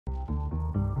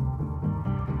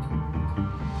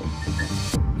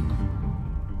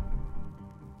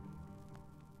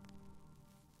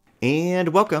And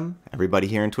welcome everybody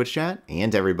here in Twitch chat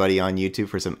and everybody on YouTube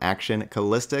for some Akshan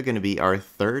Kalista. Going to be our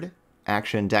third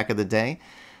action deck of the day.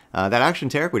 That Akshan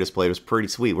Taric we just played was pretty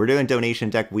sweet. We're doing donation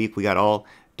deck week. We got all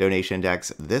donation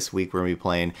decks this week. We're going to be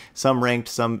playing some ranked,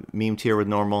 some meme tier with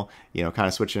normal, you know, kind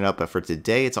of switching it up. But for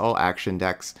today, it's all action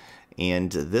decks.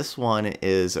 And this one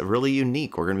is really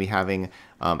unique. We're going to be having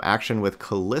action with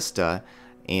Kalista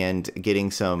and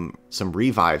getting some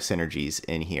revive synergies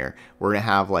in here. We're going to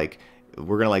have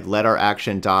we're going to let our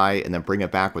action die and then bring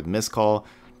it back with Miscall.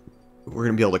 We're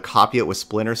going to be able to copy it with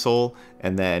Splinter Soul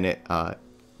and then,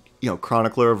 you know,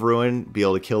 Chronicler of Ruin, be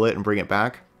able to kill it and bring it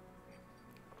back.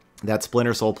 That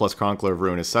Splinter Soul plus Chronicler of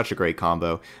Ruin is such a great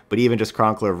combo. But even just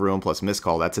Chronicler of Ruin plus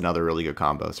Miscall, that's another really good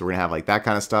combo. So we're going to have like that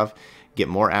kind of stuff. Get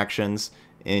more actions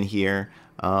in here.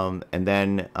 And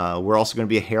then we're also going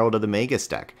to be a Herald of the Magus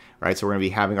deck, right? So we're going to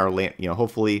be having our, you know,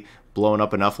 hopefully blowing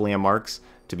up enough landmarks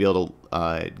to be able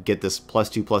to get this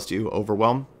 +2/+2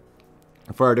 overwhelm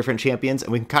for our different champions.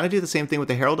 And we can kind of do the same thing with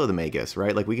the Herald of the Magus,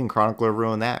 right? Like we can Chronicler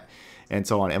Ruin that and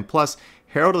so on. And plus,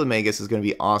 Herald of the Magus is going to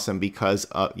be awesome because,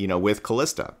 you know, with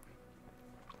Kalista.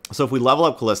 So if we level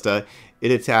up Kalista,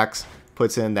 it attacks,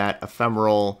 puts in that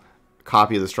ephemeral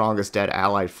copy of the strongest dead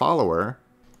allied follower.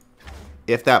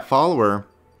 If that follower,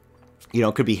 you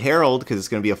know, could be Herald because it's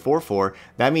going to be a 4/4,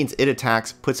 that means it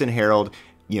attacks, puts in Herald,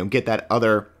 you know, get that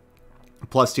other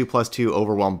 +2/+2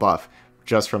 overwhelm buff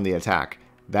just from the attack.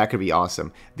 That could be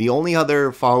awesome. The only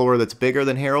other follower that's bigger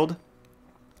than Herald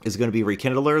is going to be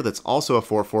Rekindler. That's also a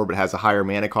 4/4 but has a higher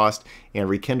mana cost. And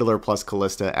Rekindler plus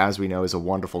Kalista, as we know, is a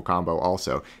wonderful combo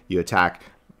also. You attack,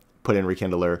 put in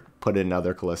Rekindler, put in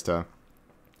another Kalista.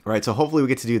 All right, so hopefully we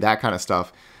get to do that kind of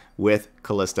stuff with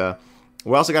Kalista.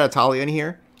 We also got a Taliyah in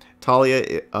here.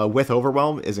 Taliyah with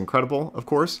Overwhelm is incredible, of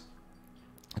course,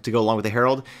 to go along with the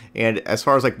Herald. And as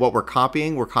far as like what we're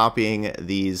copying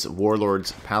these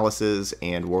Warlords Palaces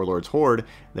and Warlords Horde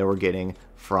that we're getting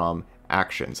from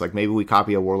actions. Like maybe we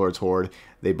copy a Warlords Horde,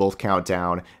 they both count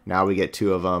down, now we get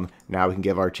 2 of them, now we can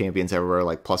give our champions everywhere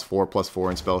like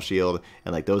 +4/+4 in Spell Shield,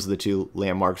 and like those are the 2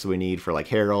 landmarks we need for like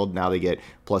Herald. Now they get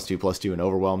 +2/+2 in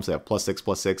Overwhelm, so they have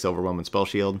 +6/+6 Overwhelm and Spell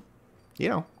Shield. You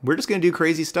know, we're just going to do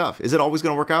crazy stuff. Is it always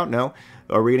going to work out? No.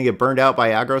 Are we going to get burned out by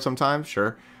aggro sometimes?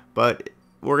 Sure. But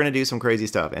we're going to do some crazy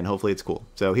stuff, and hopefully it's cool.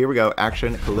 So here we go,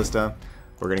 Akshan Kalista.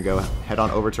 We're going to go head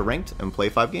on over to Ranked and play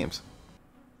 5 games.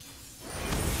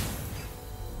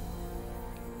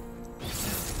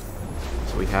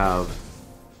 So we have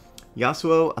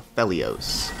Yasuo,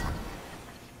 Aphelios.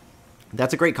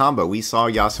 That's a great combo. We saw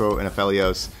Yasuo and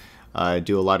Aphelios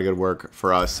do a lot of good work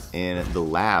for us in the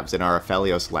labs, in our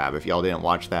Aphelios lab. If y'all didn't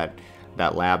watch that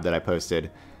lab that I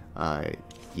posted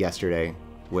yesterday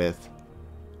with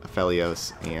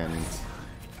Aphelios, and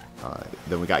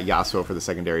then we got Yasuo for the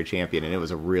secondary champion, and it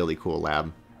was a really cool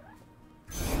lab.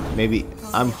 Maybe,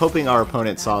 I'm hoping our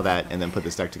opponent saw that and then put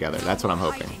this deck together. That's what I'm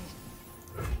hoping.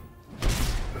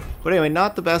 But anyway,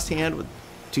 not the best hand with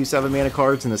 2 7-mana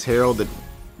cards and this Herald that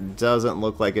doesn't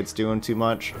look like it's doing too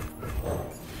much.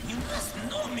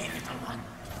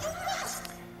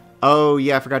 Oh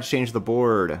yeah, I forgot to change the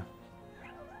board.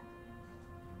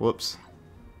 Whoops.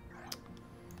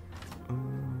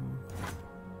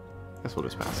 Guess we'll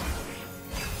just pass.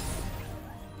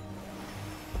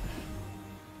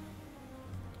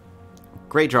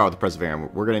 Great draw with the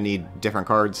Perseverance. We're going to need different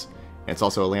cards, and it's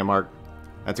also a landmark.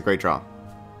 That's a great draw.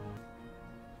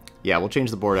 Yeah, we'll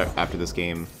change the board after this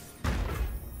game.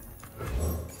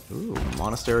 Ooh,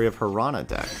 Monastery of Hirana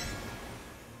deck.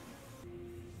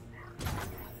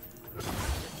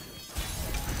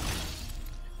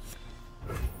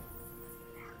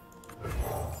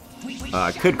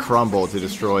 Could crumble to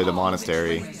destroy the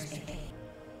monastery,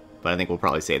 but I think we'll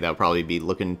probably say that'll probably be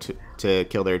looking to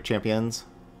kill their champions.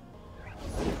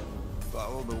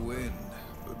 Follow the wind,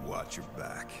 but watch your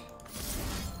back.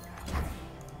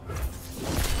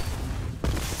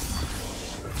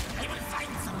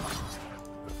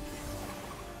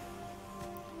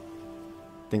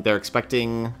 I think they're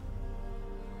expecting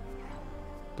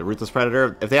the Ruthless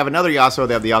Predator. If they have another Yasuo,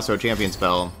 they have the Yasuo champion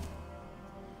spell.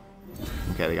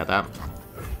 Okay, they got that.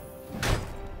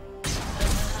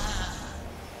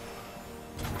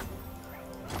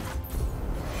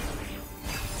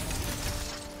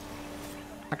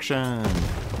 Action.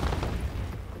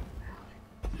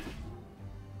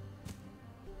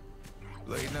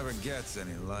 Blade never gets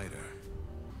any lighter.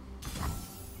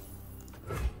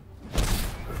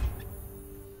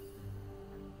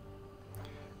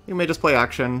 You may just play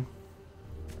action.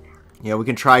 Yeah, we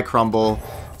can try Crumble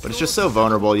But it's just so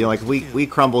vulnerable. You know, like we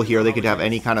crumble here, they could have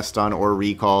any kind of stun or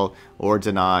recall or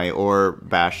deny or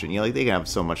bastion. You know, like they can have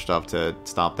so much stuff to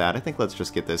stop that. I think let's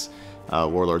just get this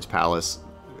Warlord's Palace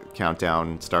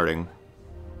countdown starting.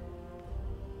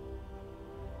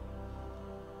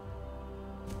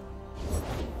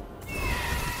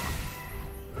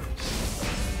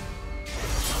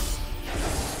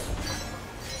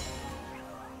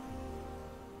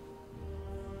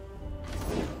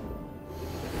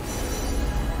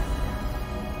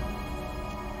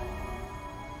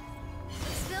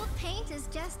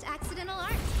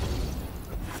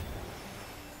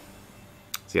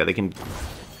 So yeah, they can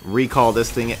recall this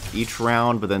thing each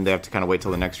round, but then they have to kind of wait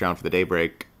till the next round for the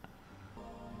daybreak.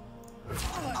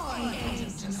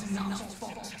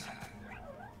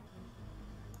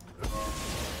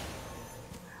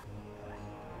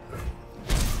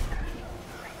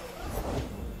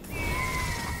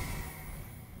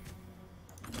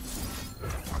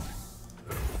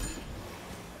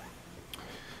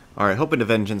 Alright, hoping to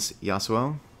vengeance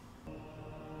Yasuo.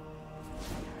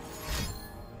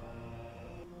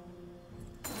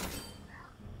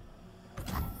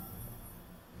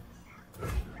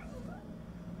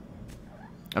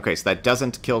 Okay, so that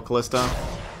doesn't kill Kalista.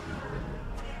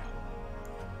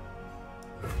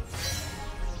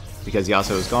 Because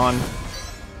Yasuo is gone.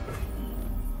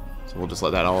 So we'll just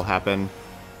let that all happen.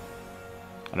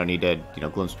 I don't need to, you know,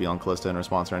 glimpse beyond Kalista in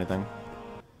response or anything.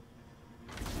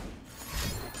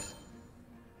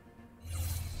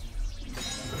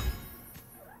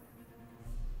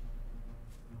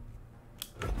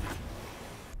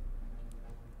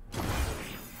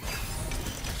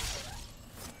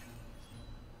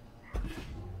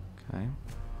 Okay.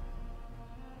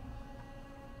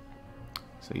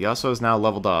 So Yasuo is now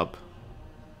leveled up.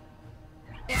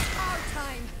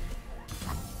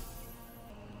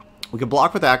 We could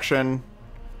block with action,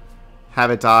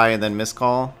 have it die, and then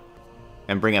miscall,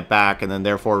 and bring it back, and then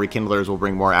therefore Rekindlers will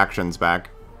bring more actions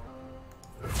back.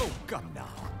 Oh, come now.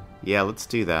 Yeah, let's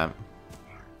do that.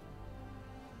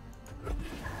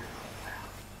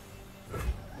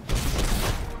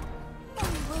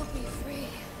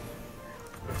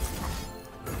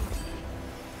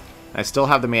 I still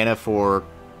have the mana for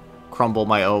crumble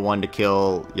my 0-1 to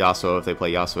kill Yasuo if they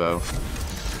play Yasuo.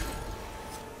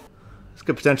 This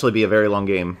could potentially be a very long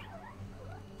game.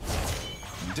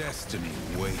 Destiny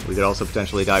waits. We could also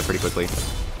potentially die pretty quickly.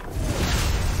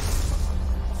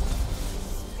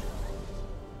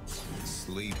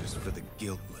 Sleep is for the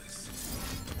guiltless.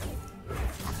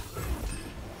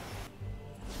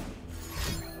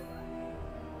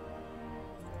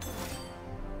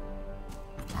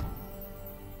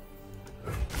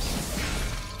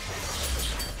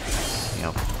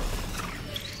 Yep.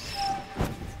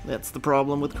 That's the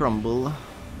problem with crumble.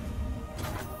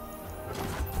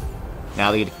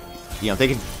 Now they, they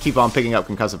can keep on picking up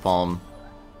Concussive Palm.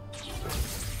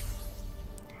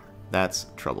 That's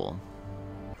trouble.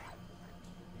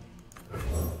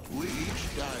 We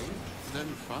each died, then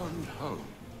found home.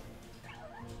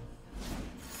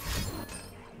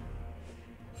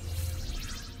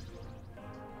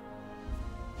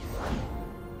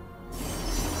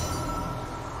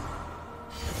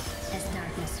 As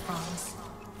darkness falls,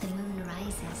 the moon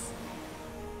rises.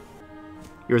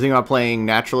 You were thinking about playing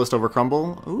Naturalist over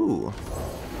Crumble? Ooh.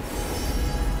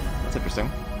 That's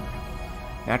interesting.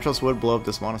 Naturalist would blow up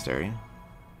this monastery.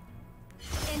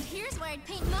 And here's where I'd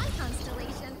paint my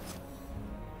constellation.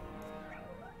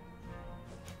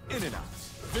 In and out.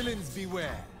 Villains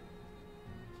beware.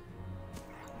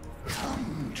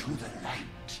 Come to the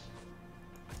light.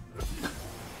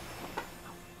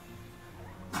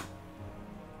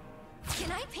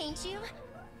 Can I paint you?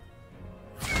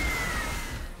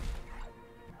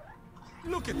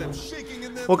 Look at them shaking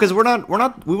in their Well, because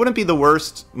we wouldn't be the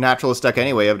worst Naturalist deck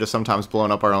anyway of just sometimes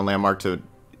blowing up our own landmark to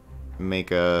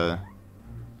make a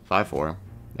 5/4.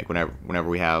 Like whenever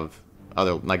we have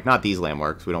other, like not these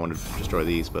landmarks, we don't want to destroy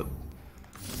these, but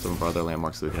some of our other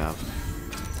landmarks that we could have.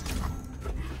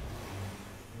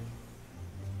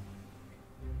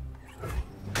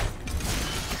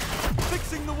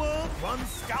 fixing the world one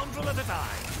scoundrel at a time.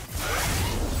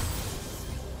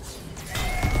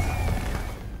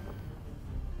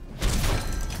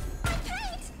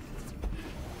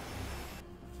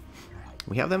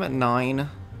 We have them at 9.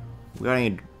 We got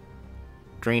any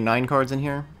drain 9 cards in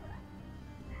here?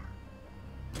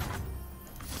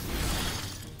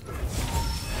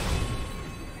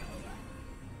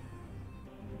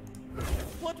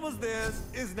 What was theirs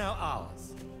is now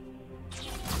ours.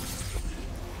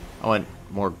 I want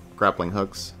more grappling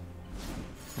hooks,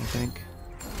 I think.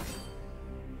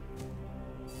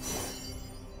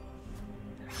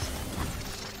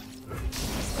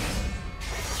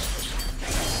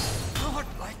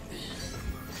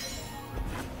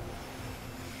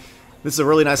 This is a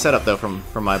really nice setup, though, from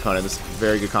my opponent. This is a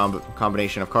very good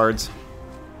combination of cards.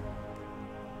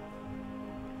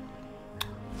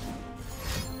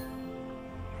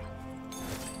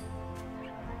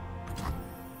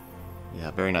 Yeah,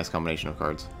 very nice combination of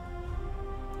cards.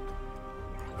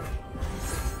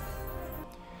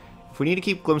 If we need to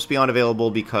keep Glimpse Beyond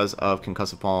available because of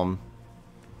Concussive Palm,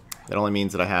 that only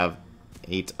means that I have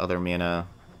 8 other mana.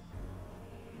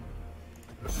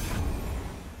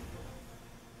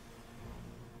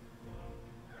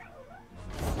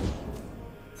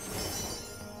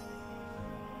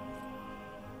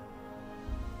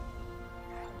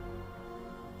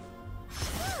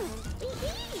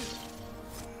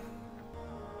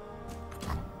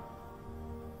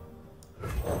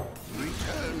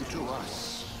 Return to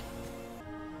us.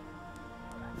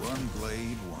 One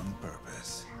blade, one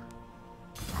purpose.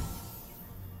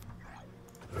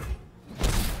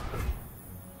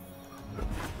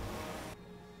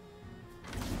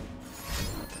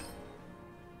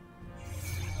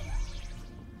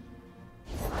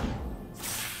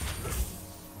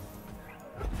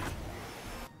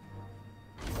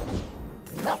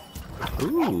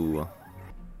 Ooh.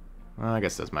 Well, I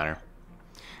guess it doesn't matter.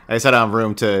 I just had enough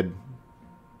room to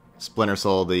Splinter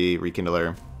Soul the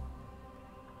Rekindler.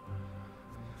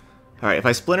 Alright, if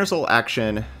I Splinter Soul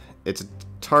action, it's a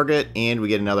target and we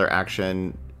get another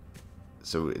action.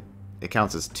 So it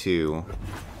counts as 2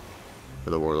 for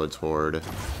the Warlord's Horde.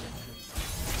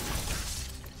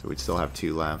 So we'd still have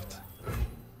 2 left.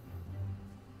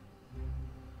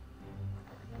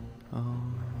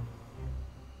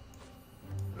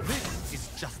 This is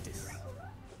justice.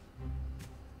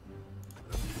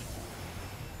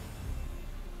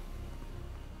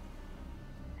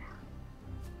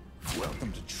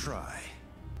 Welcome to try.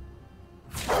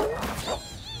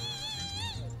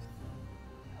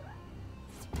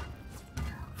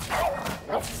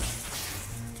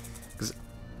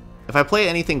 If I play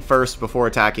anything first before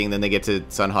attacking, then they get to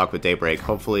Sunhawk with Daybreak.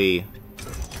 Hopefully...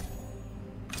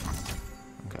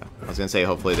 Okay, I was gonna say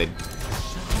hopefully they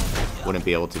wouldn't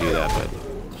be able to do that, but...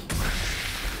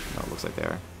 No, it looks like they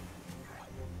are.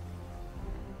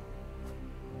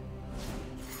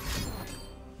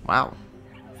 Wow.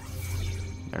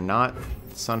 They're not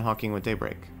Sunhawking with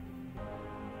Daybreak.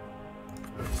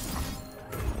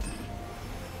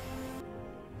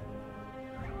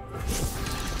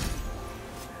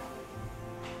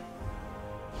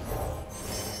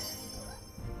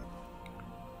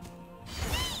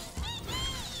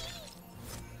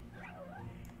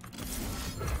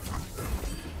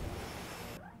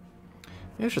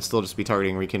 Maybe I should still just be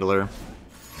targeting Rekindler.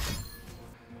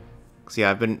 Cause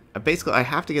yeah, I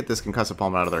have to get this Concussive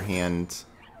Palm out of their hand.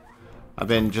 I've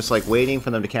been just like waiting for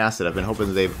them to cast it. I've been hoping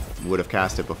that they would have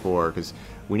cast it before, because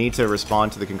we need to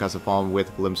respond to the Concussive Palm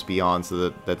with Glimpse Beyond so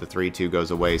that the 3/2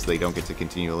 goes away, so they don't get to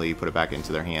continually put it back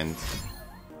into their hand.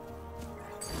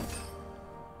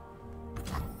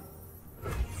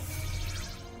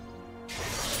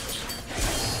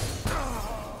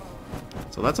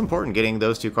 So that's important, getting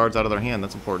those 2 cards out of their hand,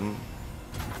 that's important.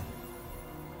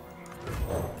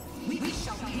 We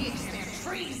shall pierce their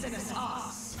treasonous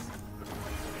hearts.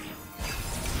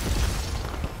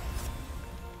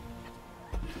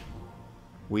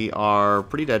 We are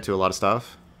pretty dead to a lot of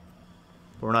stuff,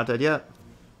 but we're not dead yet.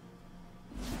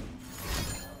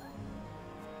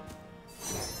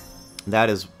 That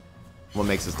is what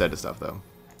makes us dead to stuff, though.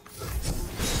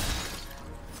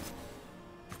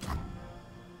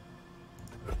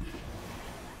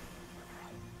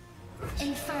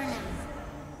 Inferno.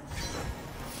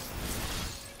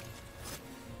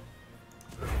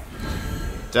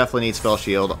 Definitely need Spell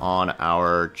Shield on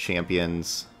our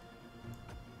champions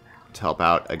to help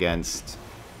out against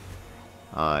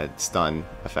stun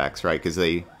effects, right? Because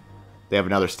they have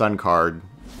another stun card.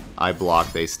 I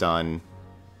block, they stun.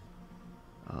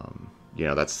 You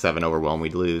know, that's 7 overwhelm,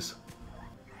 we'd lose.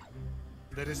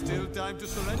 There is still time to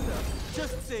surrender.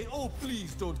 Just say, oh,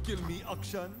 please don't kill me,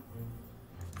 Akshan.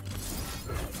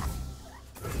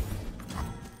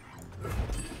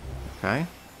 Okay.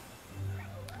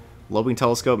 Lobing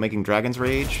Telescope making Dragon's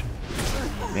Rage.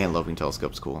 Man, Lobing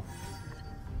Telescope's cool.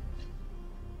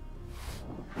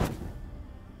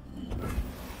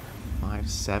 Five,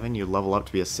 7, you level up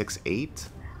to be a 6/8.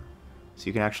 So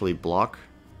you can actually block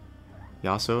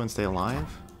Yasuo and stay alive?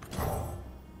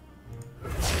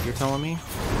 You're telling me?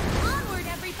 Onward,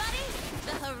 everybody!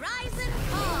 The horizon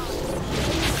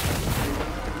falls!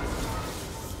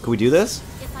 Can we do this?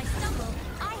 If I stumble,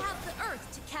 I have the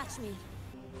earth to catch me.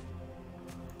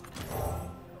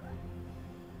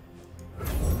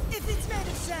 If it's meant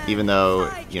to Even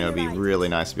though, you know, it'd be really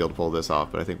nice to be able to pull this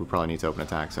off, but I think we probably need to open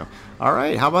attack, so.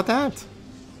 Alright, how about that?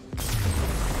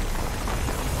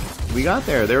 We got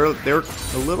there. They're a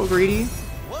little greedy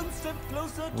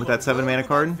with that 7 mana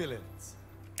card.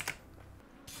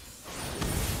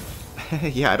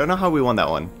 Yeah, I don't know how we won that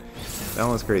one. That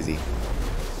one was crazy.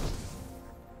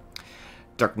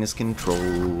 Darkness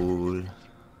control.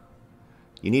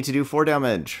 You need to do 4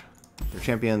 damage. Your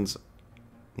champions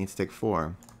need to take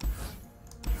 4.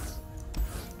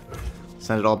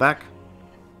 Send it all back.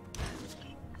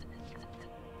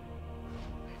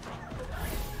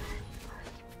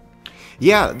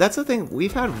 Yeah, that's the thing.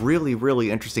 We've had really, really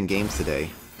interesting games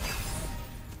today.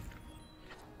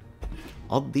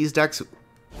 All these decks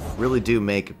really do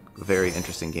make very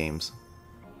interesting games.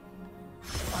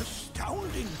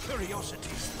 Astounding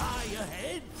curiosities lie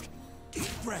ahead. Deep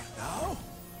breath now.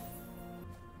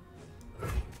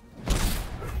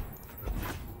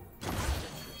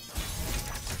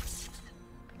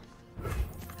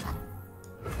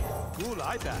 Cool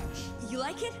eye patch. You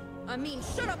like it? I mean,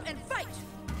 shut up and fight!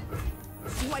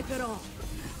 Swipe it off.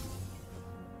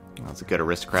 That's a good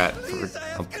aristocrat for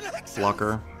a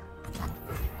blocker.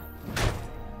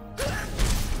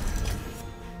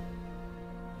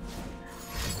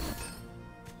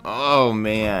 Oh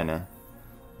man, that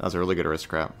was a really good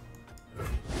aristocrat.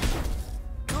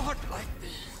 Not like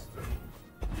this.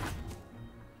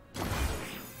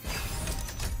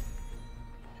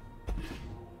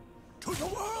 To the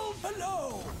world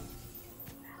below.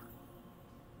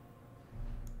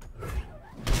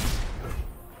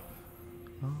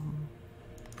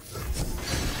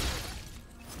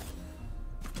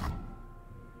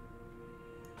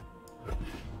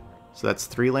 So that's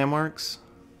 3 landmarks.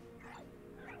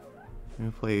 I'm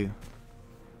gonna play.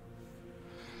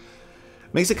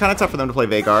 Makes it kind of tough for them to play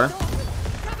Vhagar.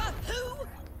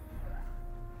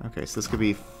 Okay, so this could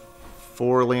be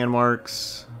 4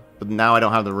 landmarks, but now I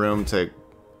don't have the room to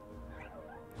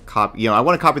copy. You know, I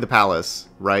want to copy the palace,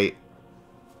 right?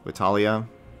 With Taliyah.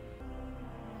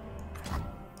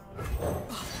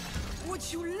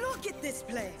 Would you look at this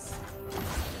place?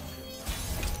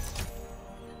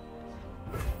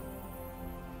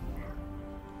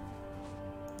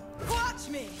 Watch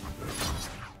me.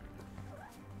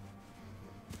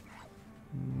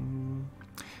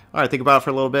 Alright, think about it for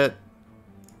a little bit.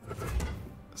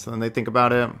 So then they think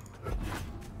about it.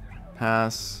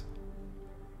 Pass.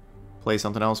 Play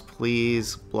something else,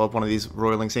 please. Blow up one of these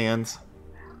Roiling Sands.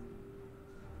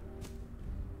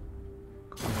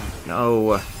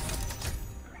 No.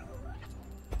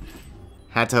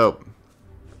 Had to hope.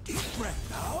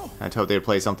 Had to hope they'd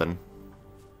play something.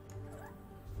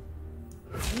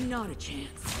 Not a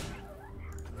chance.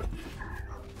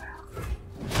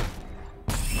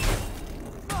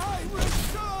 My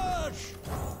research.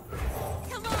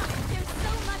 Come on, there's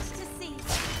so much to see.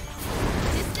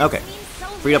 Distance Okay. means so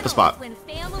Freed up the little spot. When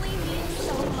family means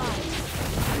so much.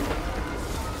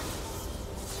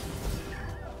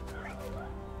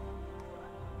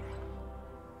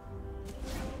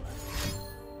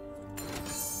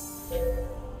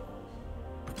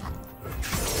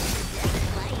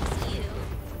 Likes you.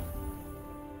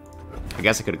 I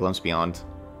guess I could have glimpsed beyond.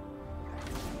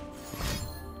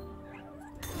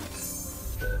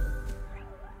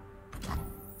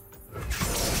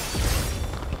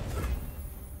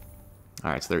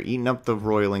 Alright, so they're eating up the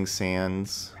Roiling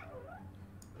Sands.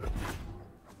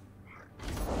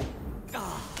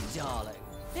 Ah, darling.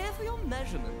 There for your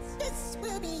measurements. This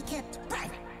will be kept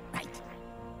private, right?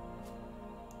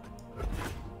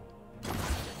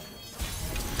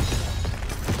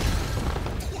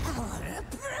 Your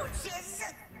brooches!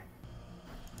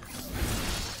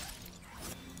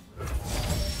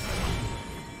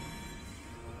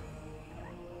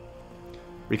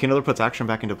 Rekindler puts action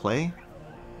back into play,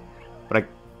 but I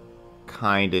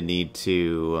kind of need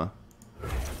to.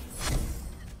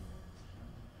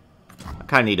 I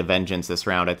kind of need a vengeance this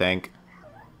round, I think.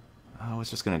 Oh, it's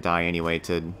just gonna die anyway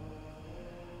to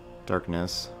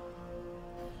darkness.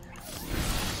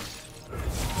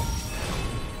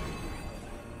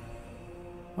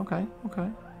 Okay, okay.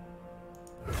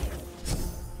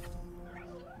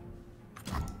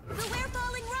 Beware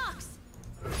falling rocks.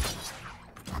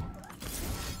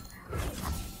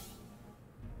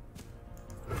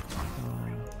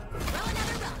 Throw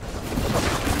another rock.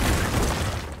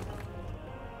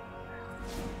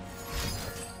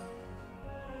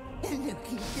 Look at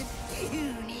this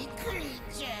puny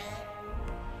creature.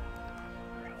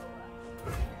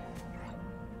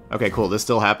 Okay, cool. This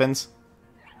still happens.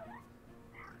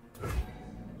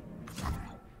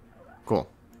 Cool.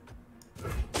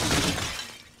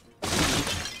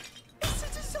 It's a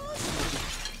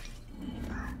disaster.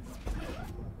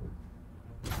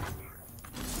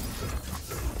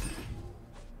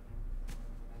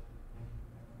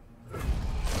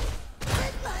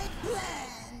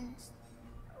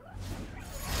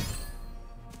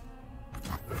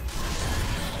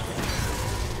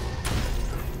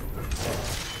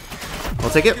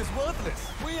 I'll take it. Is worthless.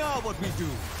 We are what we do.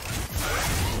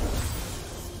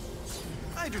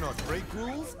 I do not break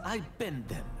rules, I bend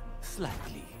them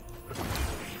slightly.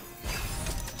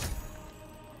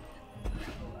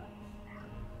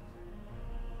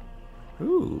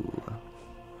 Ooh.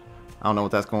 I don't know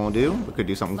what that's going to do. We could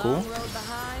do something cool. Long road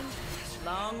behind,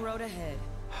 long road ahead.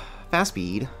 Fast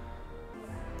speed.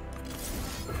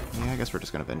 Yeah, I guess we're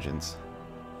just going to Vengeance.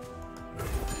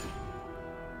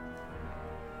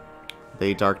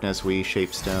 They Darkness, we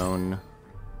Shapestone.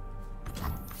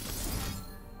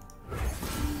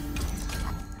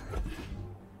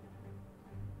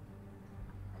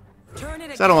 So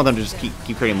I don't want them to just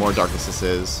keep creating more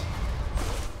Darknesses.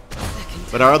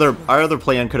 But our other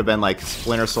plan could have been like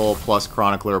Splinter Soul plus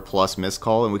Chronicler plus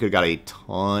Mistcall, and we could have got a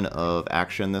ton of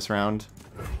action this round.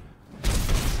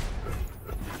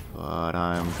 But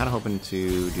I'm kind of hoping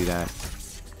to do that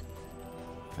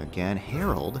again.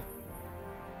 Herald?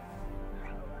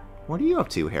 What are you up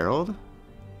to, Herald? You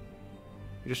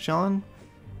just chilling?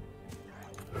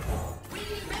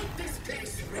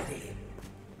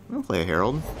 We'll play a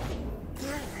Herald.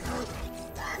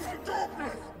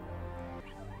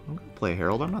 I'm gonna play a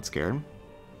Herald, I'm not scared.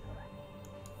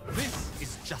 This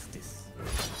is justice.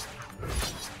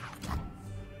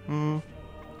 I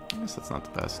guess that's not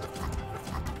the best.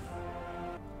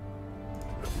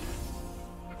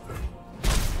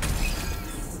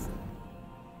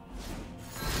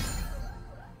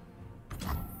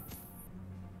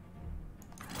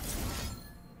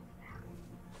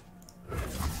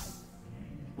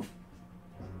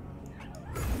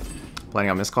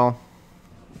 Planning on Mistcall?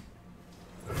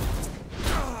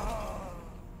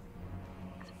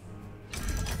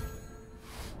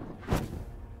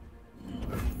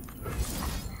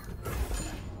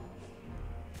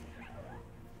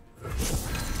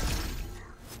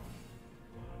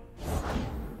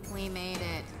 We made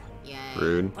it. Yay.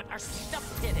 Rude. But our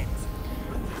stuff did it.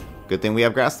 Good thing we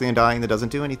have Grassland dying that doesn't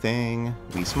do anything.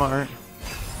 Be smart.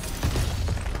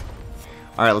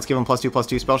 Alright, let's give him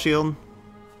 +2/+2 spell shield.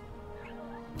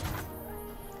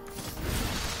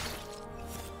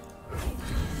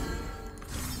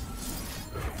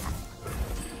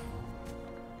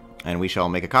 And we shall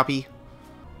make a copy.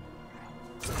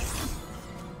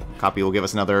 Copy will give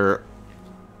us another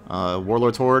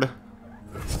Warlord's Horde.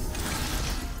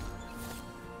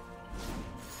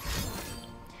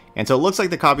 And so it looks like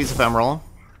the copy's ephemeral.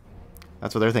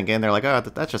 That's what they're thinking. They're like, oh,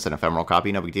 that's just an ephemeral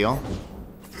copy, no big deal.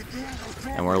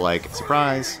 And we're like,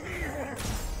 surprise.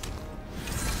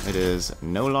 It is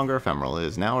no longer ephemeral. It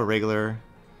is now a regular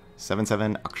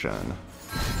 7/7 Akshan.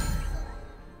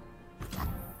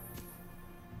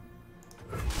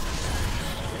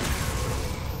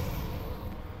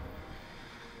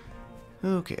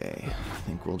 Okay, I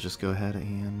think we'll just go ahead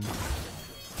and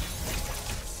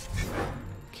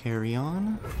carry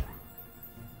on.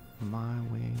 My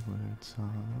wayward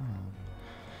son.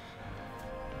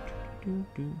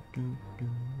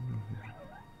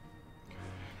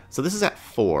 So this is at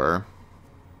 4.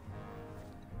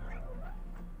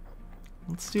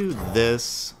 Let's do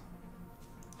this.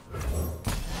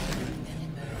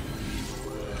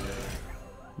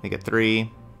 Make it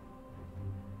 3.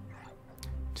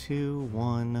 2,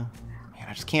 1. Man,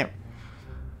 I just can't.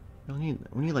 We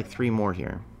need like 3 more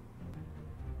here.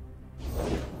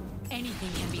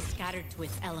 Anything can be scattered to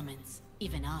its elements,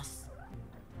 even us.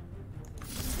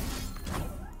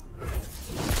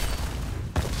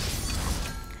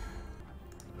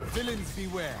 Villains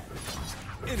beware.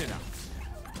 In and out.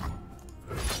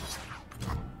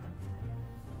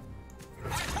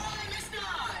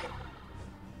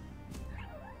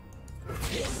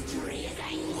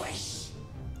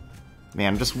 Man,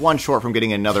 I'm just one short from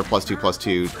getting another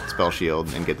 +2/+2 spell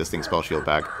shield and get this thing spell shield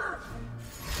back.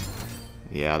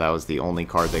 Yeah, that was the only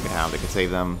card they could have that could save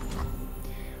them.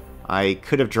 I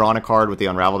could have drawn a card with the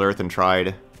Unraveled Earth and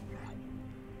tried.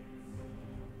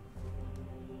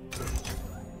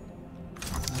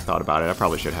 I thought about it, I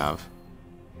probably should have.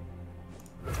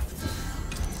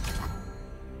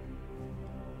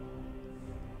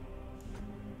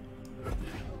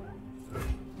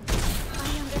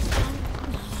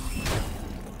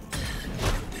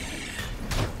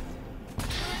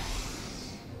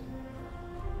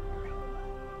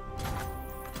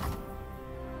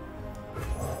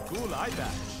 Cool eye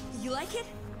badge. You like it?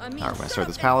 I mean, Alright, we're gonna start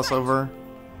this palace over.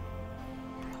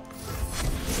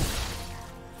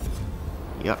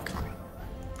 Yuck.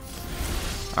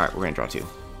 Alright, we're gonna draw 2.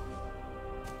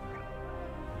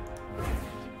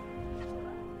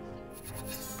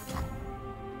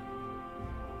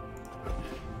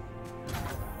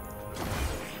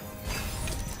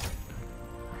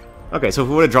 Okay, so if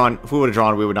we would have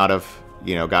drawn, we would not have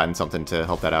you know, gotten something to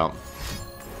help that out.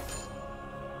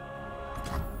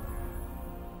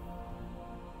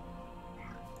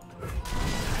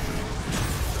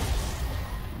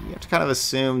 You have to kind of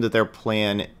assume that their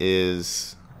plan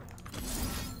is...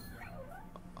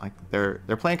 like,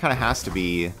 their plan kind of has to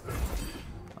be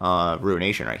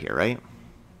Ruination right here, right?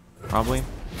 Probably.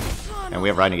 And we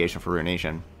have Ride Negation for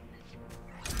Ruination.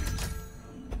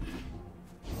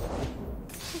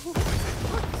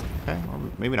 Okay, well,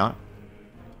 maybe not.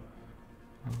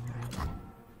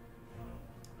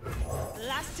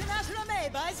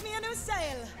 Tristana buys me a new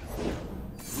sail.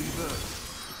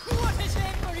 What a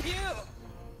shame for you.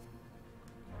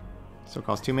 Still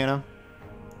costs 2 mana.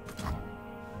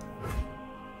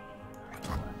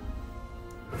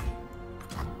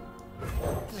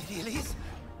 Lady Elise,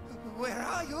 where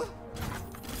are you?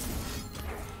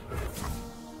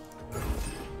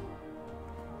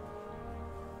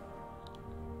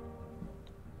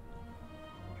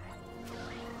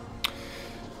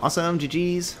 Awesome,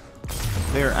 GG's.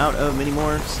 They're out of mini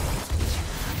morphs.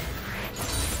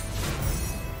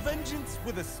 Vengeance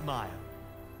with a smile.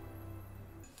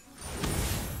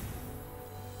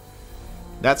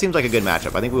 That seems like a good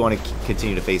matchup. I think we want to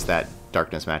continue to face that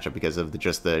darkness matchup because of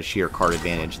just the sheer card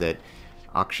advantage that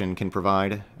Akshan can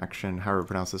provide. Akshan, however you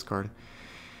pronounce this card.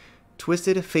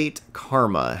 Twisted Fate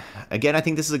Karma. Again, I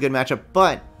think this is a good matchup,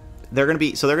 but they're gonna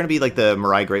be like the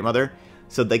Mirai Great Mother.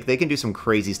 So like they can do some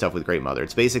crazy stuff with Great Mother.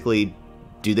 It's basically,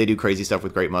 do they do crazy stuff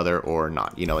with Great Mother or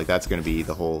not? You know, like that's gonna be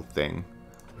the whole thing.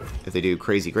 If they do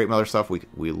crazy Great Mother stuff,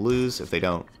 we lose. If they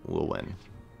don't, we'll win.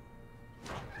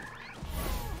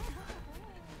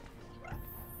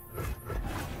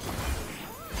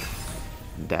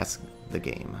 That's the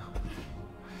game.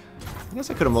 I guess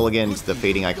I could have mulliganed the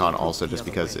fading icon also just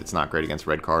because it's not great against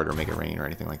red card or Make It Rain or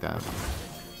anything like that.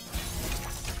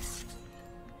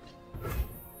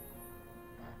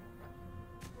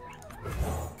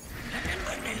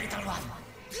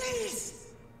 Please!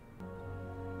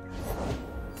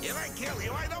 If I kill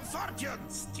you, I don't fortune,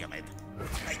 stupid.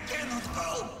 I cannot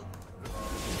go.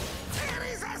 There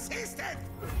is assistant.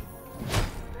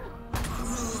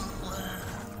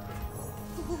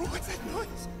 What's that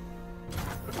noise?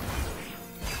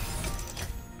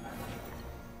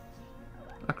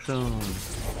 Action.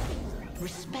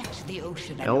 Respect the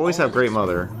ocean. I always have Great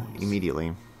Mother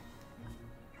immediately.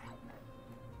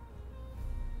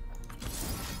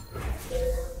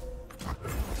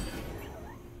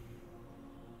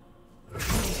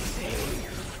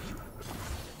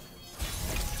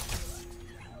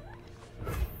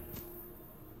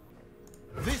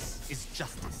 This is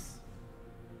justice.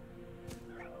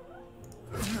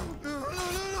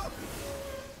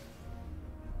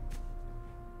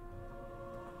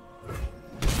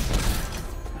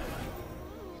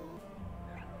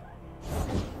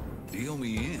 Deal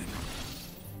me in.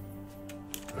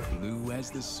 Blue as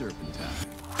the Serpentine.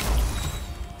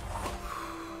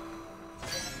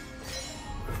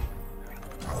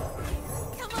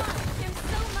 Come on, there's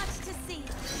so much to see.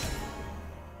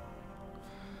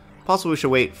 Possibly we should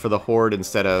wait for the Horde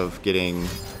instead of getting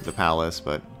the Palace,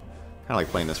 but kind of like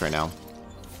playing this right now.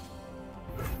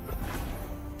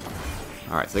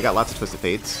 Alright, so they got lots of Twisted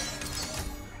Fates.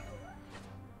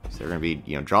 So they're going to be,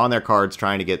 you know, drawing their cards,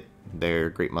 trying to get their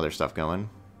Great Mother stuff going.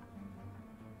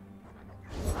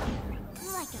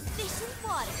 Like a fish in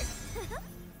water.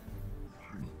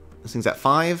 This thing's at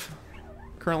 5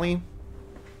 currently.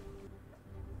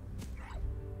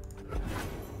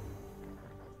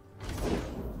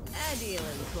 I deal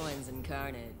in coins and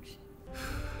carnage.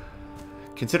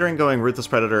 Considering going Ruthless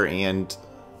Predator and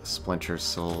Splinter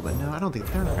Soul, but no, I don't think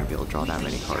they're not going to be able to draw that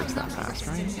many cards that fast,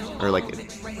 right? Or like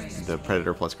the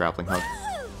Predator plus Grappling Hook.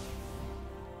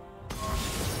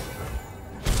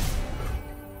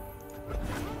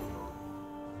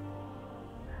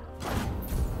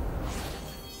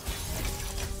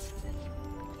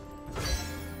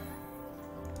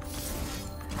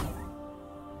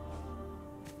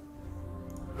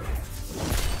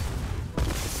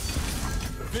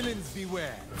 Villains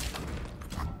beware.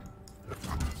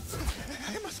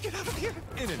 I must get out of here.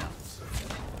 In and out.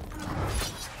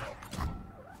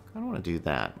 I don't want to do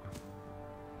that.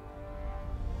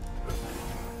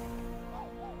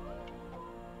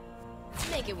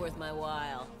 Make it worth my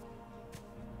while.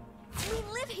 We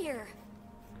live here.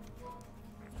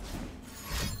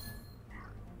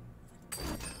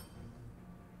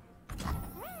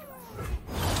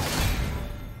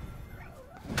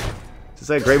 To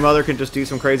say Great Mother can just do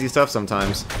some crazy stuff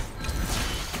sometimes.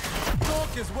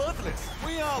 Talk is worthless.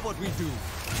 We are what we do.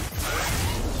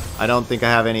 I don't think I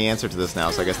have any answer to this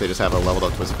now, so I guess they just have a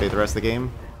leveled up Twisted Fate the rest of the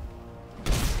game.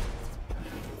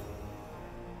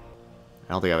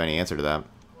 I don't think I have any answer to that.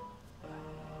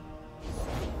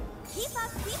 Keep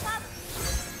up, keep up.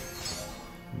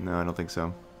 No, I don't think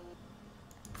so.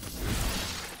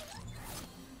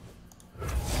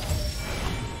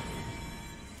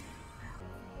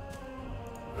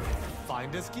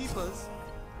 Finders keepers.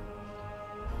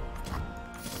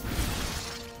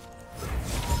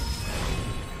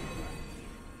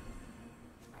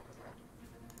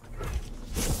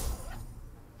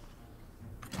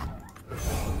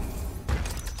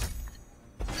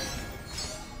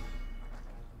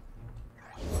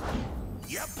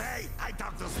 You pay! I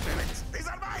talk to spirits! These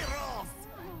are my rules!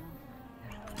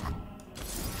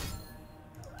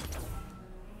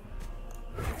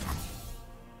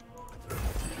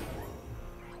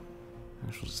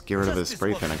 I should just get rid of this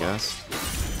spray pen, I guess.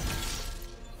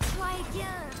 Try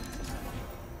again.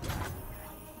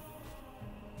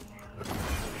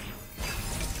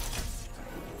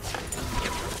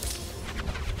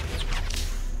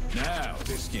 Now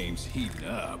this game's heating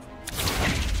up.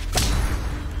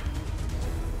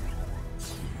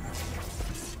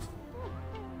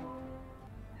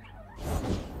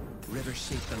 Rivers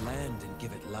shape the land and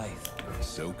give it life.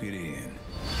 Soak it in.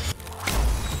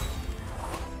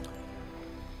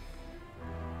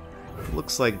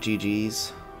 Looks like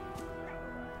GG's.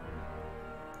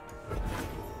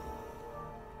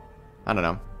 I don't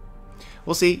know.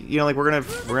 We'll see. You know, like we're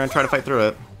gonna try to fight through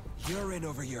it. You're in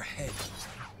over your head.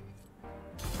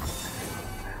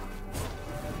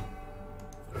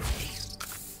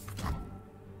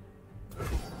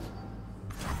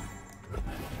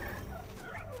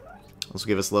 This will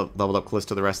give us leveled up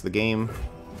Kalista the rest of the game.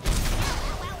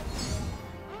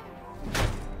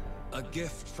 A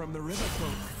gift from the river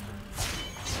folk.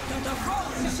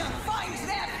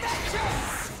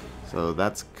 So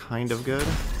that's kind of good.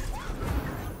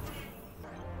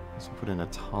 Let's put in a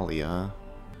Taliyah.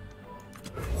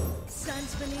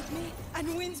 Sun's beneath me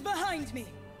and wind's behind me.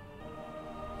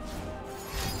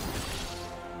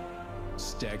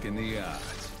 Stacking the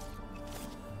odds.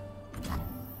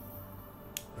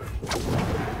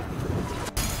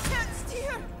 Can't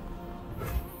steer.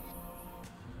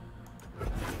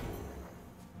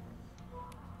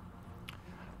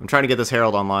 I'm trying to get this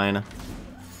Herald online.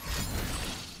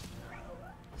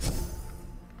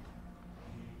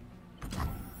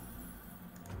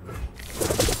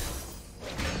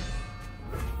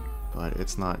 But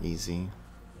it's not easy.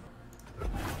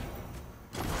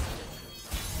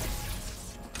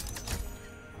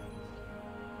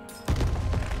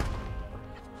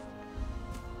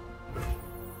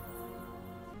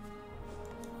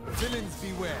 Villains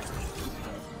beware.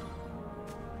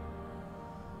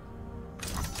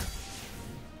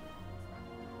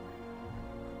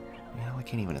 Yeah, I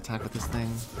can't even attack with this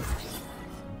thing.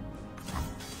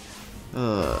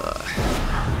 Ugh.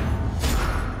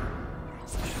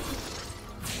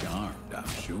 Charmed, I'm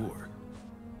sure.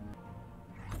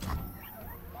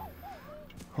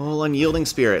 Whole unyielding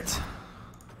spirit.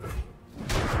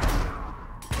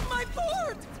 My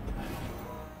board.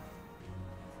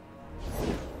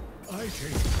 I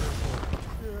take purple.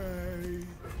 Yay.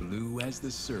 Blue as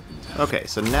the serpentine. Okay,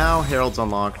 so now Herald's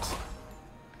unlocked.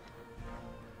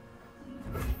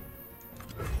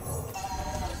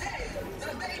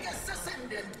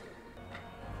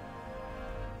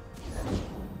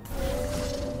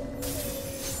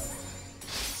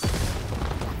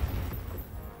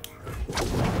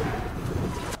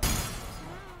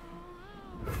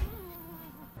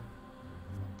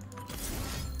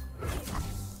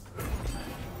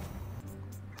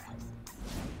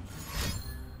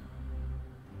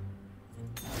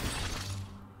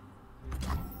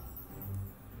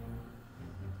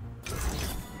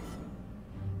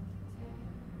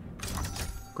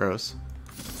 Gross.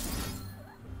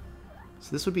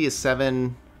 So this would be a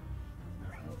 7-4.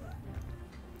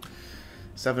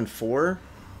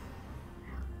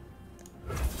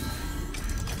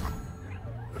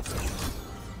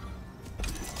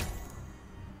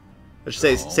 Which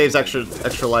saves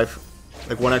extra life,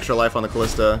 like 1 extra life on the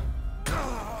Kalista.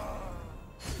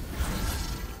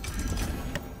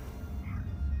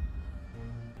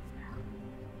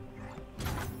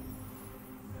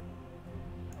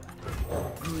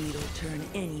 Greed will turn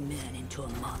any man into a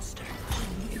monster.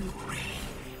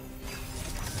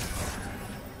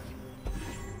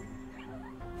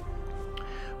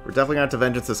 We're definitely gonna have to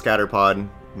vengeance the Scatterpod,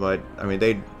 but I mean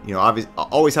they, you know, obviously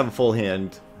always have a full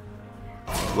hand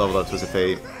leveled up to his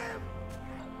fate.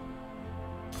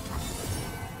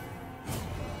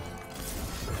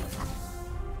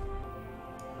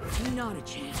 Not a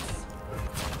chance.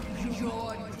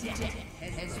 Your death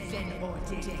has been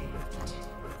ordained.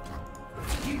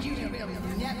 You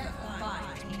will never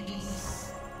find peace.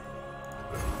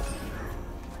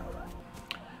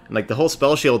 And, like, the whole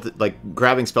spell shield, like,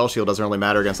 grabbing spell shield doesn't really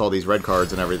matter against all these red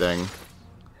cards and everything.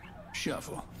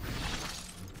 Shuffle.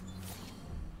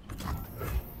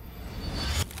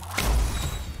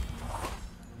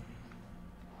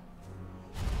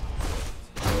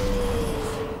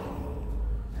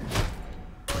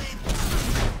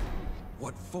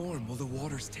 What form will the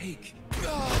waters take?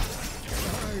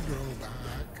 I go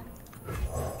back.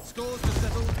 Scores to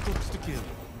settle, cooks to kill.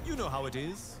 You know how it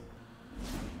is.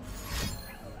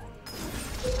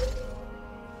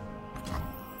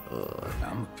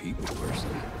 I'm a people person.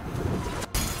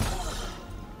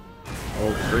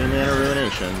 Old 3-mana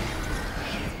Ruination.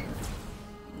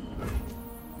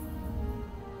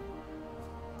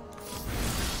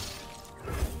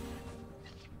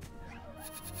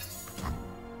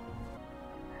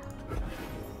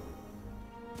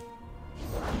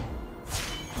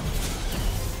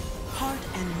 Heart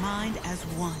and mind as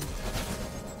one.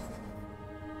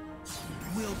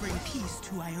 We'll bring peace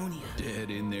to Ionia. Dead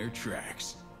in their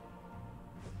tracks.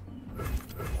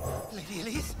 Lady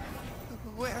Elise,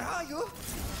 where are you?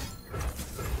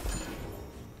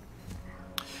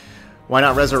 Why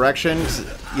not Resurrection?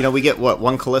 You know, we get, what,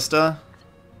 1 Kalista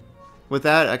with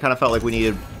that? I kind of felt like we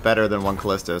needed better than 1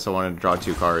 Kalista, so I wanted to draw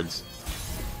 2 cards.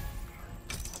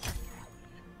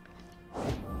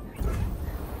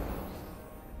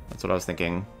 That's what I was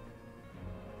thinking.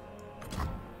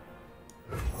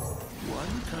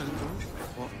 One candle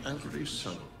for every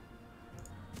soul.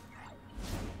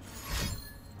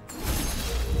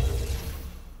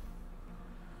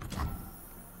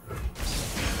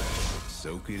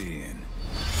 Soak it in.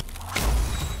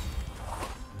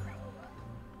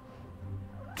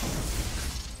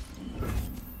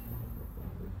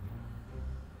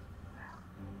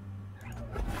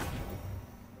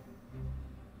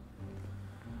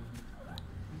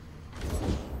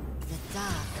 The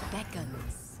dark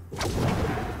beckons.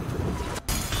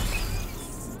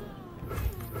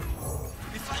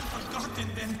 If I'm forgotten,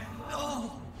 then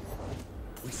no.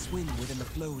 We swim within the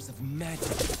flows of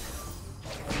magic.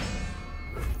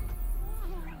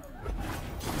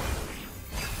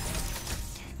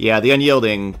 Yeah, the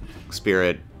Unyielding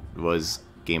Spirit was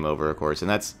game over, of course, and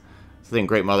that's the thing.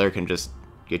 Great Mother can just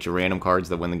get you random cards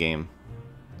that win the game.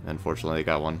 Unfortunately, they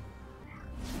got one.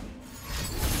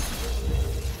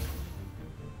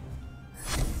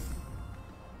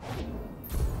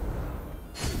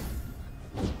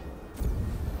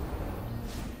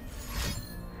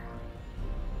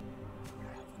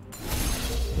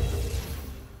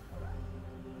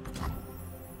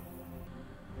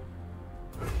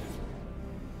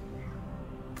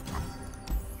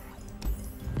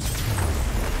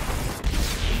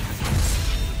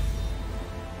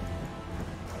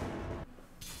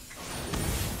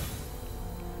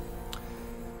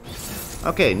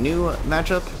 Okay, new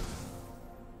matchup.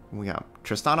 We got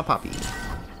Tristana Poppy.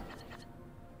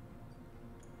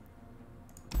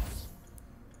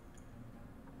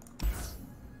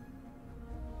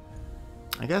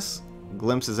 I guess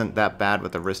Glimpse isn't that bad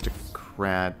with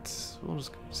Aristocrat. We'll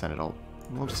just send it all.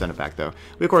 We'll just send it back though.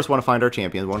 We of course want to find our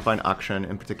champions. We want to find Akshan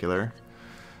in particular.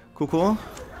 Cool, cool.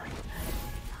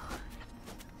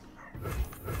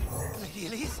 Lady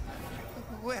Elise,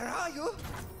 where are you?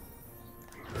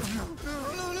 No.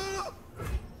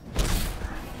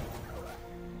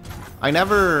 I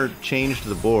never changed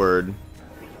the board.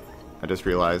 I just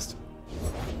realized.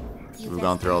 We've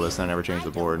gone through all this and I never changed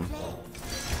the board.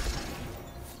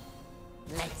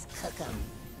 Let's cook 'em.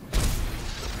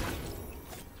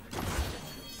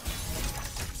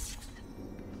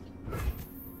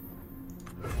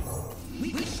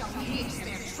 We shall pierce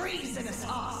their treasonous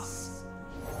hearts.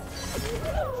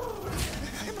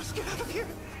 I must get out of here.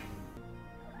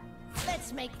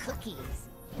 Let's make cookies.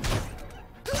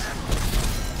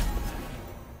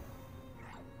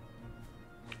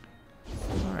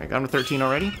 Alright, got him to 13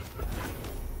 already.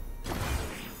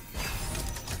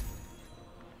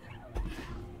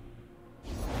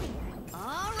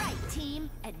 All right, team.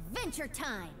 Adventure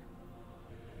time.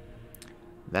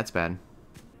 That's bad.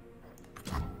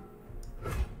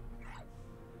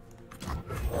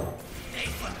 They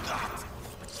forgot.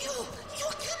 You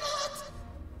cannot.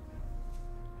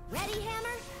 Ready,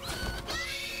 Hammer?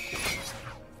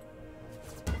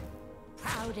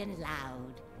 Proud and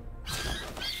loud.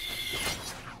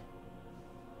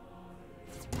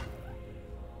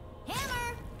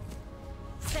 Hammer!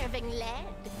 Serving lead.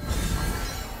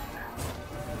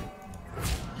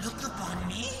 Look upon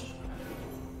me.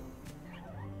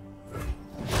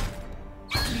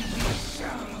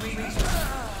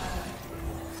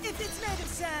 If it's made of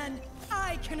sand,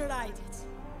 I can ride it.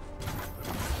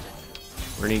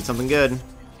 We're gonna need something good.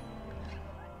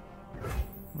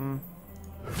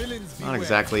 Not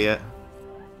exactly it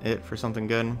for something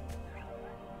good.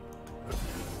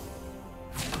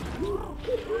 Oh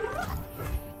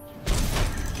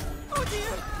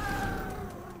dear!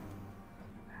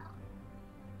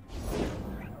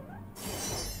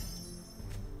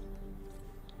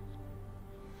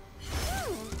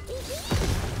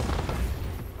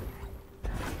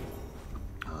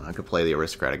 I could play the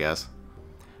Aristocrat, I guess.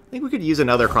 I think we could use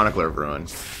another Chronicler of Ruin.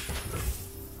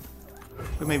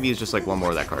 But maybe use just like one more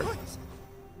of that card.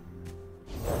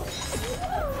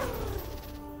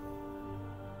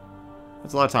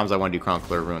 There's a lot of times I want to do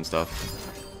Chronicler of Ruin stuff.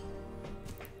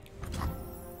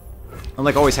 I'm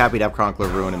like always happy to have Chronicler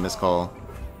of Ruin and Miscall.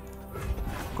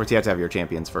 Of course, you have to have your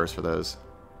champions first for those.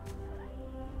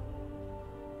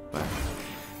 But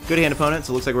good hand opponent,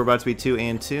 so it looks like we're about to be 2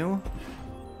 and 2.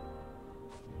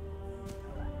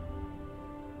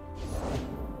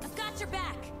 I've got your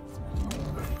back.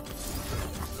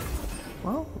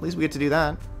 Well, at least we get to do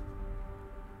that.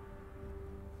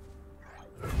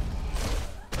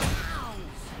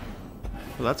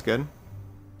 Well, that's good.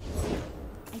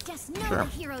 I guess no Sure.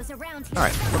 heroes around here.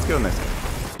 Alright, let's go in this.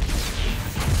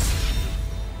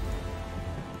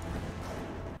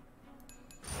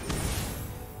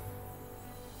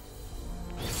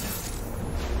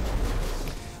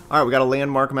 Alright, we got a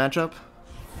landmark matchup.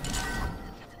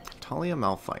 Taliyah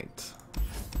Malphite.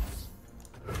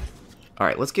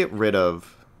 Alright, let's get rid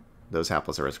of those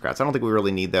hapless aristocrats. I don't think we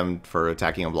really need them for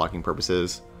attacking and blocking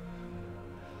purposes.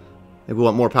 I think we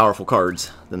want more powerful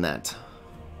cards than that.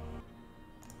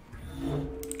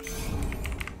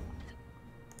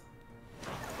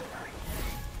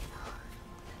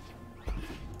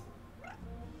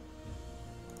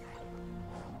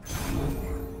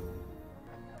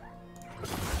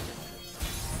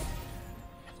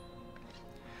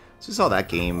 So you saw that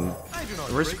game.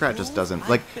 The Aristocrat just doesn't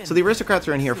like. So the Aristocrats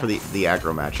are in here for the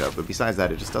aggro matchup, but besides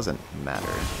that, it just doesn't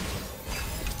matter.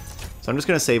 So I'm just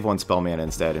gonna save one spell mana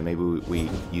instead, and maybe we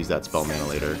use that spell mana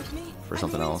later for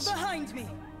something else.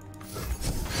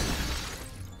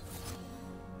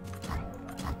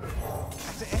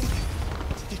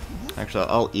 Actually,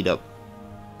 I'll eat up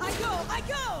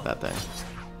that thing.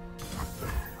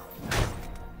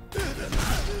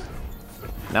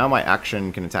 Now my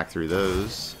action can attack through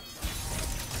those.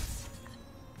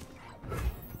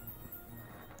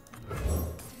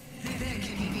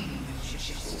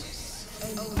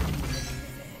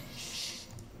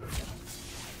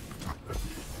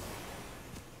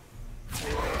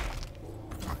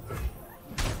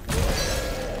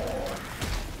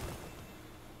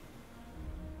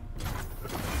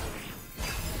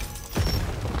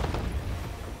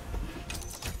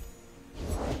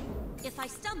 If I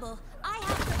stumble, I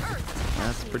have the earth to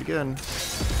catch That's pretty good.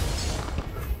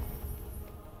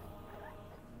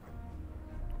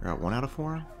 We're at 1 out of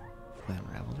 4. Play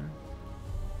Unraveled her.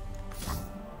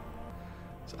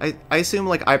 So I assume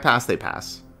like I pass, they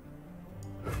pass.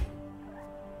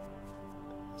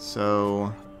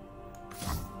 So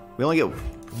we only get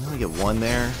one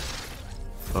there,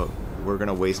 but we're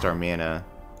gonna waste our mana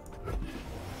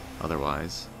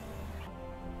otherwise.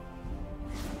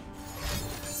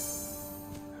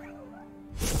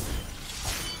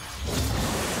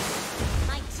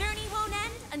 My journey won't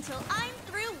end until I'm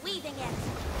through weaving it.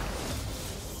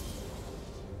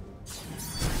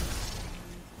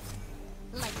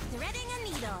 Like threading a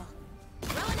needle.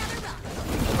 Throw another rock.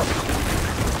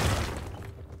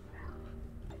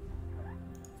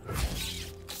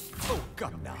 Oh,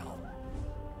 come now.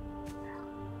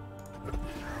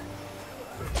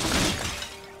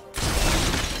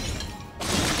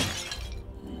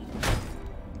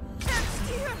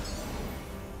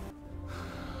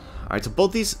 Alright, so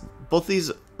both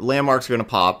these landmarks are gonna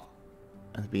pop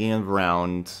at the beginning of the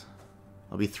round.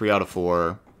 I'll be 3 out of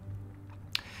 4.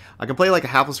 I can play like a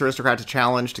hapless aristocrat to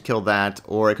challenge to kill that,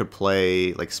 or I could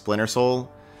play like Splinter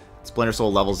Soul. Splinter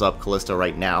Soul levels up Kalista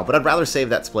right now, but I'd rather save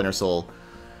that Splinter Soul.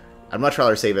 I'd much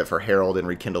rather save it for Herald and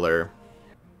Rekindler.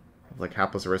 Like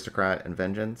hapless aristocrat and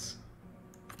vengeance.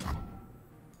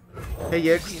 Hey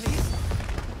Yix.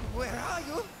 Where are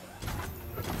you?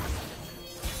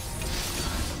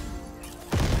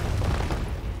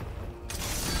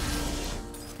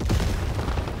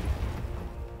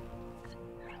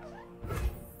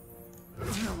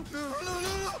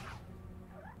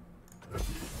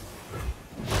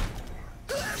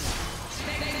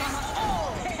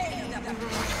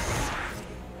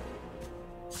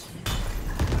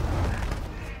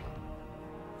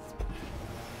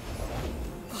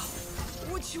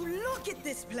 Would you look at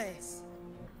this place?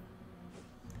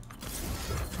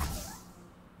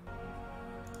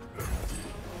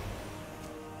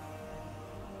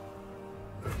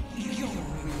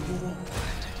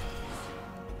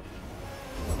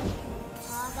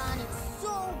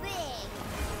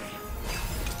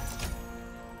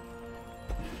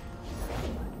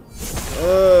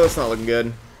 it's not looking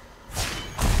good.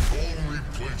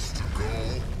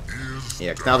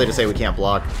 Yeah, 'cause now they just say we can't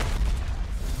block.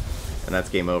 And that's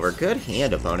game over. Good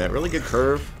hand, opponent. Really good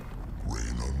curve.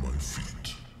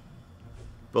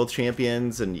 Both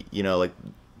champions, and, you know, like...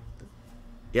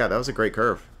 Yeah, that was a great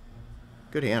curve.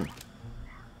 Good hand.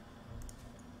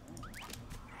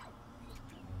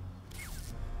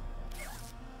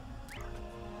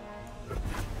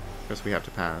 Guess we have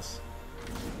to pass.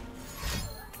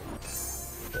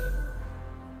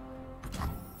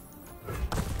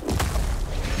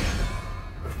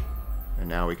 And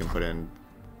now we can put in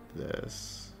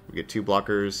this. We get 2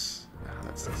 blockers.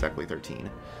 That's exactly 13.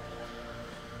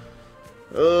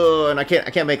 Oh, and I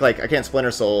can't make, like, I can't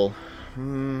Splinter Soul.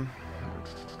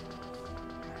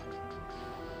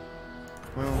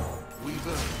 Well,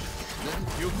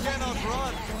 you cannot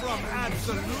run from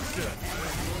absolution.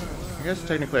 I guess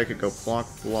technically I could go block,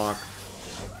 block.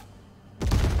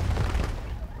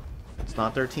 It's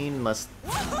not 13 unless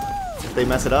if they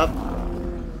mess it up.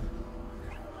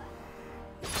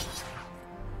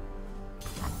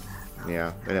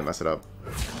 Yeah, they didn't mess it up.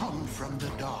 Come from the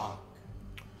dark.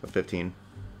 So 15.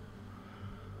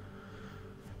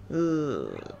 Ugh.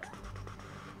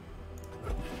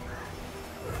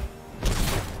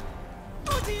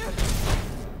 Oh dear.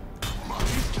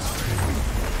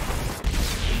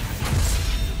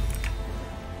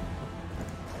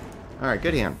 Alright,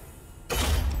 good hand.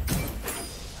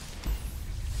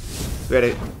 We had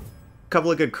a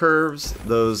couple of good curves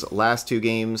those last 2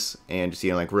 games, and just,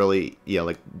 you know, like really, you know,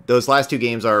 like those last 2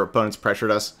 games our opponents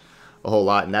pressured us a whole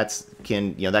lot, and that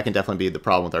can definitely be the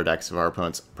problem with our decks if our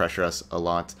opponents pressure us a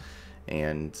lot.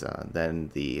 And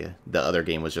then the other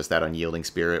game was just that unyielding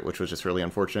spirit, which was just really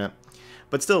unfortunate.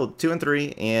 But still, 2 and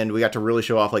 3, and we got to really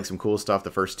show off like some cool stuff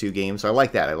the first 2 games. So I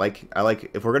like that. I like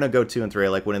if we're gonna go 2 and 3, I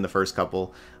like winning the first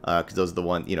couple, because those are the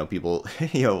one, you know, people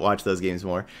watch those games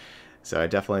more. So I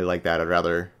definitely like that. I'd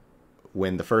rather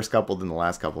win the first couple than the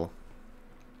last couple.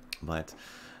 But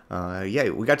yeah,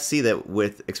 we got to see that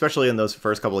with, especially in those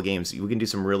first couple of games, we can do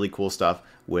some really cool stuff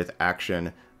with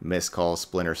Action, Miscall,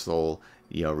 Splinter Soul,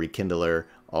 you know, Rekindler,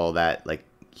 all that, like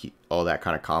all that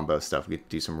kind of combo stuff. We get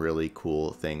to do some really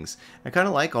cool things. I kind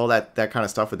of like all that kind of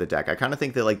stuff with the deck. I kind of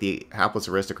think that like the Hapless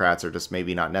Aristocrats are just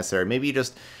maybe not necessary. Maybe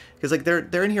just because like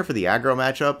they're in here for the aggro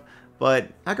matchup, but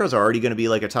aggro's already going to be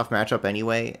like a tough matchup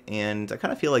anyway. And I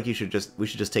kind of feel like we should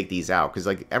just take these out, because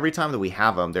like every time that we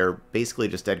have them, they're basically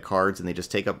just dead cards and they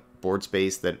just take up board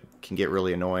space that can get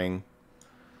really annoying.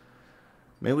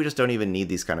 Maybe we just don't even need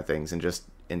these kind of things and just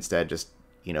instead just,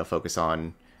 you know, focus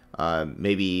on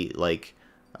maybe like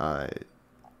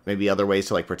maybe other ways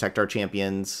to like protect our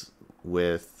champions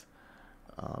with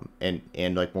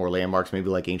and like more landmarks, maybe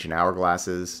like Ancient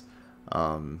Hourglasses,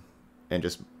 and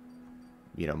just,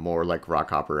 you know, more like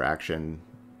Rockhopper Action,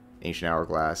 Ancient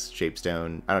Hourglass,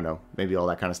 Shapestone, I don't know, maybe all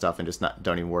that kind of stuff, and just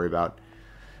don't even worry about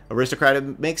Aristocrat.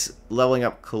 It makes leveling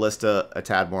up Kalista a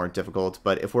tad more difficult,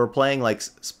 but if we're playing like,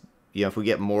 you know, if we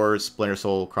get more Splinter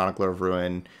Soul, Chronicler of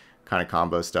Ruin kind of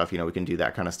combo stuff, you know, we can do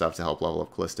that kind of stuff to help level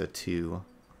up Kalista too.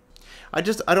 I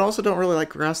also don't really like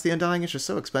Grasp the Undying. It's just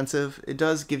so expensive. It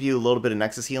does give you a little bit of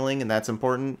Nexus healing, and that's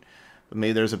important. But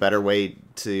maybe there's a better way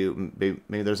to,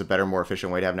 maybe there's a better, more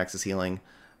efficient way to have Nexus healing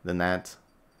than that.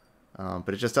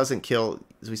 But it just doesn't kill,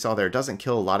 as we saw there, it doesn't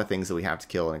kill a lot of things that we have to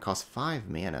kill, and it costs 5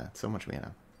 mana. So much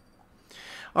mana.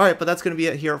 Alright, but that's going to be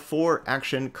it here for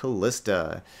Action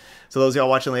Kalista. So those of y'all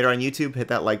watching later on YouTube, hit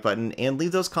that like button and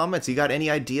leave those comments. You got any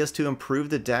ideas to improve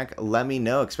the deck? Let me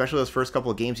know, especially those first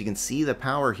couple of games. You can see the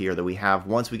power here that we have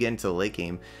once we get into the late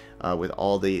game with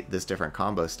all this different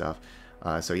combo stuff.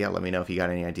 So yeah, let me know if you got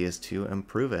any ideas to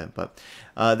improve it. But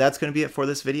that's going to be it for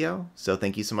this video. So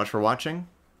thank you so much for watching,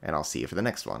 and I'll see you for the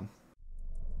next one.